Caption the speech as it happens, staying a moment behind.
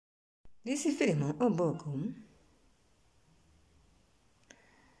This film, Oboku,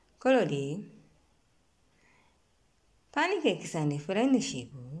 Commedy, Pancakes and Friendship,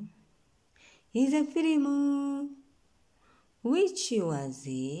 is a film which was,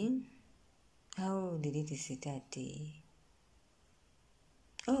 how did it start?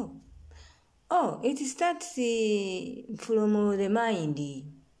 It starts from the mind.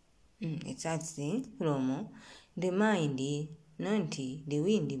 It starts from the mind, not the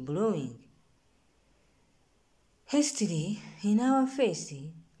wind blowing hastily in our face,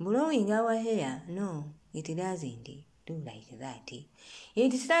 blowing our hair. No, it doesn't do like that.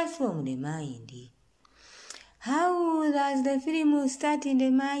 It starts from the mind. How does the film start in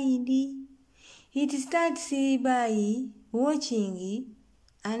the mind? It starts by watching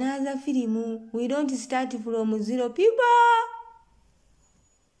another film. We don't start from zero, people.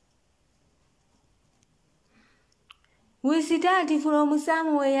 We start from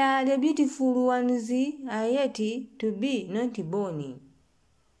somewhere. The beautiful ones are yet to be not born,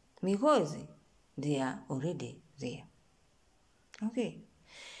 because they are already there. Okay.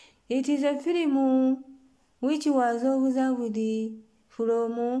 It is a film which was observed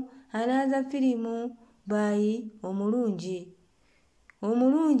from another film by Omulungi.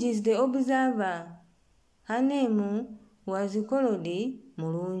 Omulungi is the observer. Her name was called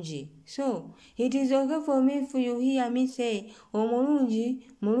Mulungi. So, it is okay for me if you hear me say, Omulungi,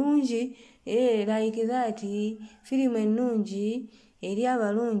 Mulungi, like that, film ennungi, eri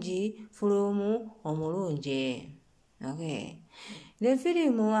abalungi, from Omulungi. Okay. The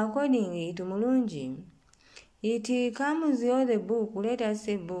film, according to Mulungi, it comes all the book. Let us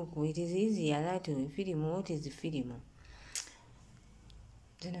say book. It is easier that film. What is film?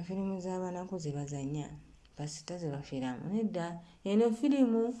 Zena film z'abanako ze bazanya. Pasita ze bafiramu. Nedda, eno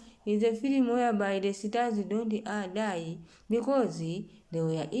film is a film whereby the stars don't die because they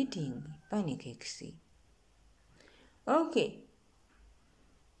were eating pancakes. Okay.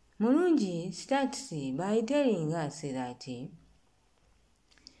 Mulungi starts by telling us that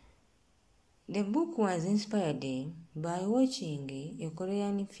the book was inspired by watching a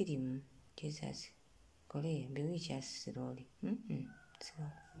Korean film. Jesus, Korea, bewitch us slowly.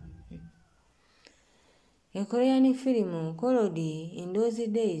 A Korean film called in those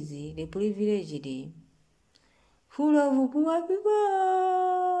days The Privileged, full of poor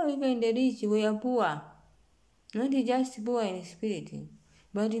people. Even the rich were poor. Not just poor in spirit,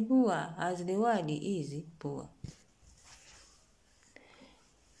 but poor as the word is poor.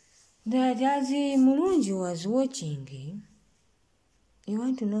 That as Mulungi was watching, you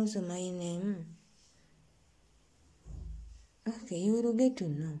want to know my name? Okay, you will get to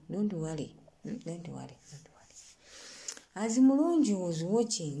know. Don't worry. Don't worry. As Mulungi was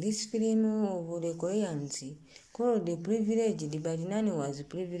watching this film of the Koreans called The Privileged, but none was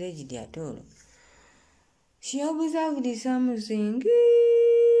privileged at all, she observed something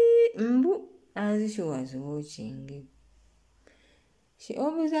as she was watching. She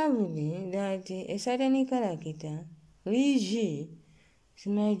observed that a certain character, Lee,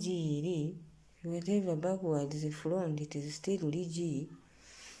 Smajiri, whatever backwards front, it is still Lee,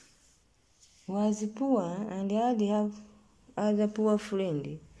 was poor and had other poor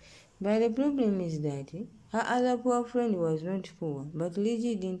friend. But the problem is that her other poor friend was not poor, but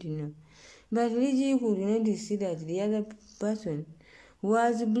Lee didn't know. But Lee could not see that the other person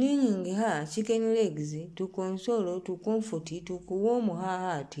was bringing her chicken legs to console, to comfort, to warm her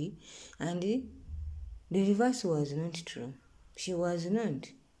heart, and the reverse was not true. She was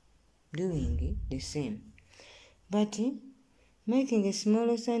not doing the same. But making a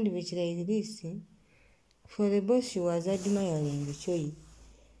small sandwich like this, for the boss she was admiring the choice.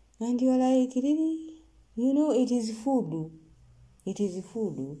 And you are like, really? You know, it is food. It is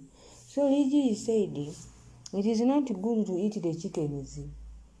food. So Liji said, it is not good to eat the chickens.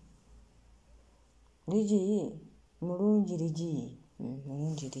 Liji, Mulungi Liji.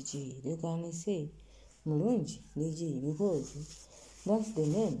 You can say Mulungi Liji because that's the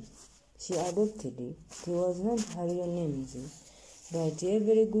name she adopted. It was not her real name, but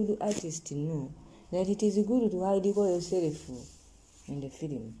every good artist knows that it is good to hide yourself in the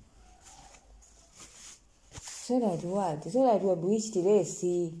film. So that what? So that we are bewitched less.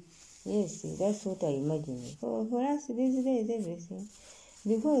 Yes, that's what I imagine. For us these days, everything.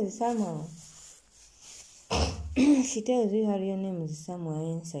 Because somehow she tells you her real name is somewhere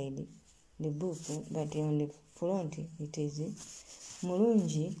inside the book, but on the front it is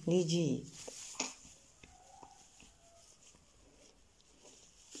Mulungi Liji.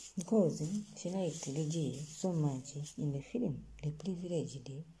 Because she liked Liji so much in the film, The Privileged.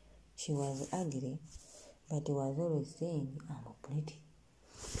 She was ugly, but was always saying, I'm pretty.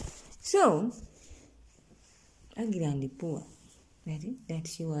 So, ugly and poor. That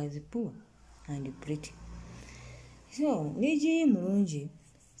she was poor and pretty. So, Nicki Mulungi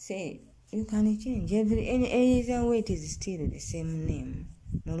say you can change any either way, it is still the same name.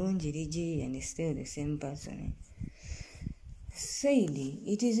 Mulungi Nicki and still the same person. Said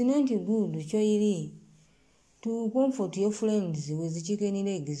it is not good choiri to comfort your friends with chicken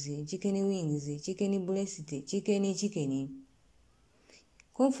legs, chicken wings, chicken breast, chicken.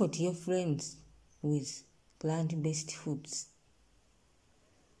 Comfort your friends with plant-based foods.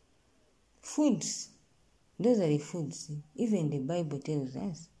 Foods, those are the foods. Even the Bible tells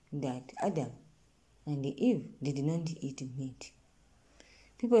us that Adam and Eve did not eat meat.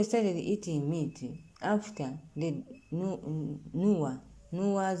 People started eating meat after the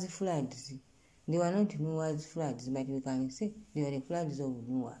Noah's floods. They were not Noah's floods, but we can say they were the floods of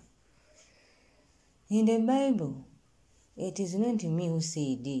Noah. In the Bible, it is not me who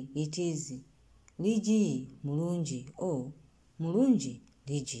said it. It is Nicki Mulungi or Mulungi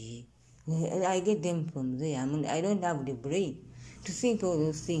Nicki. I get them from there. I don't have the brain to think all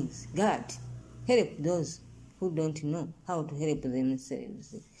those things. God, help those who don't know how to help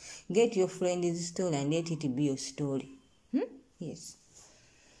themselves. Get your friend's story and let it be your story. Yes.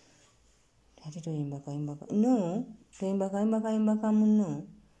 No.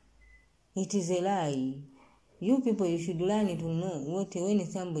 It is a lie. You people, you should learn to know when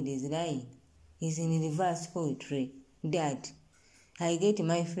somebody is lying is in reverse poetry. That I get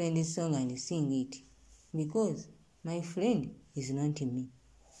my friend's song and sing it because my friend is not me.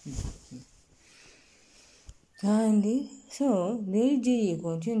 And so the LG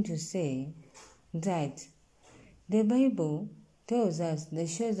continue to say that the Bible tells us,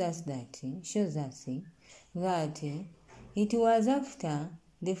 shows us that it was after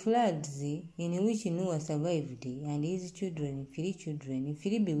the floods in which Noah survived and his children,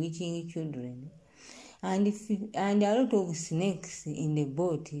 three bewitching children, and a lot of snakes in the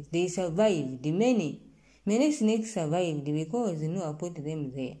boat. They survived. Many snakes survived because Noah put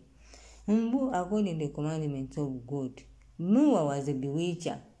them there. According to the commandments of God, Noah was a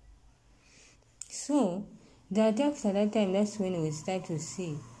bewitcher. So that after that time, that's when we start to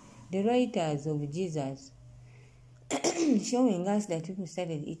see the writers of Jesus showing us that people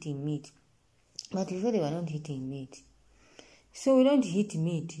started eating meat. But before they were not eating meat. So we don't eat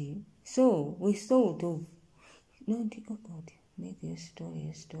meat. So we sort of not, oh God, make your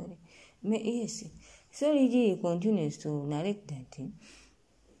story. Yes. So Nicki continues to narrate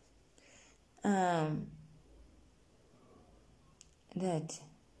that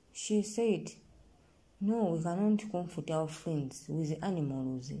she said, no, we cannot comfort our friends with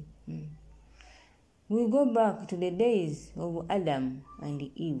animals. We go back to the days of Adam and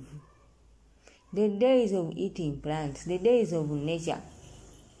Eve, the days of eating plants, the days of nature,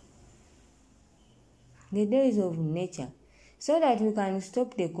 so that we can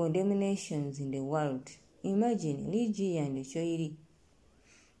stop the condemnations in the world. Imagine Nicki and Choiri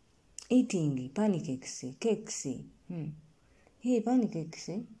eating pancakes, cakes. Hey, pancakes,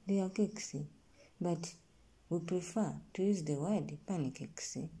 they are cakes, but we prefer to use the word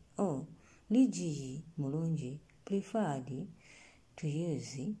pancakes. Oh, Nicki Mulungi preferred to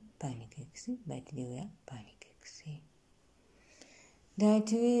use pancakes, but they were pancakes.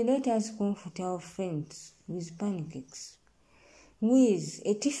 That we let us comfort our friends with pancakes, with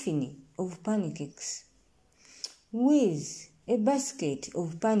a tiffin of pancakes, with a basket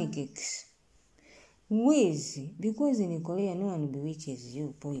of pancakes, because in Korea no one bewitches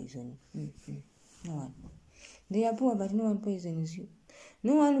you, poison. No one. They are poor, but no one poisons you.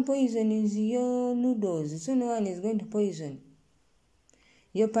 No one poisons your noodles, so no one is going to poison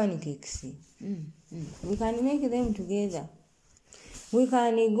your pancakes. We can make them together. We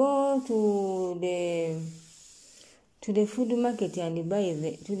can go to the food market and buy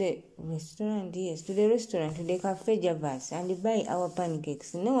to the restaurant, to the cafe Javas and buy our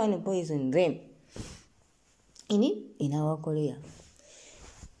pancakes. No one poison them. In our Korea.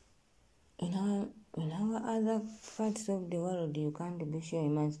 In our other parts of the world, you can't be sure. You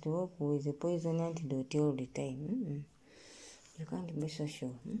must work with a poison antidote all the time. You can't be so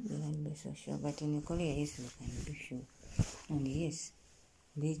sure. But in Korea, yes, you can be sure. And yes,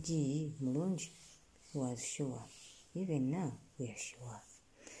 Nicki Mulungi was sure. Even now, we are sure.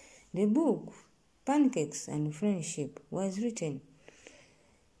 The book, Pancakes and Friendship, was written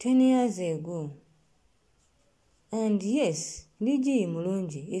 10 years ago. And yes, Nicki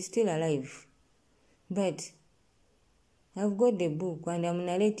Mulungi is still alive. But I've got the book and I'm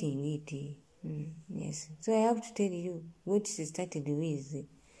narrating it. Yes. So I have to tell you what she started with.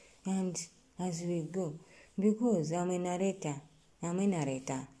 And as we go, because I'm a narrator.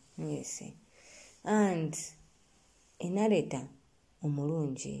 Yes. And a narrator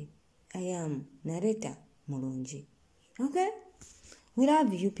omulungi. I am narrator mulungi. Okay? We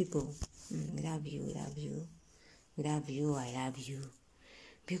love you people. We love you. We love you. I love you.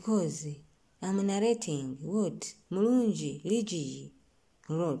 Because I'm narrating what Mulungi Ligi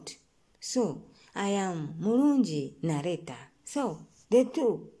wrote. So I am Mulungi narrator. So the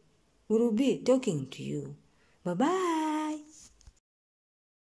two will be talking to you. Bye-bye.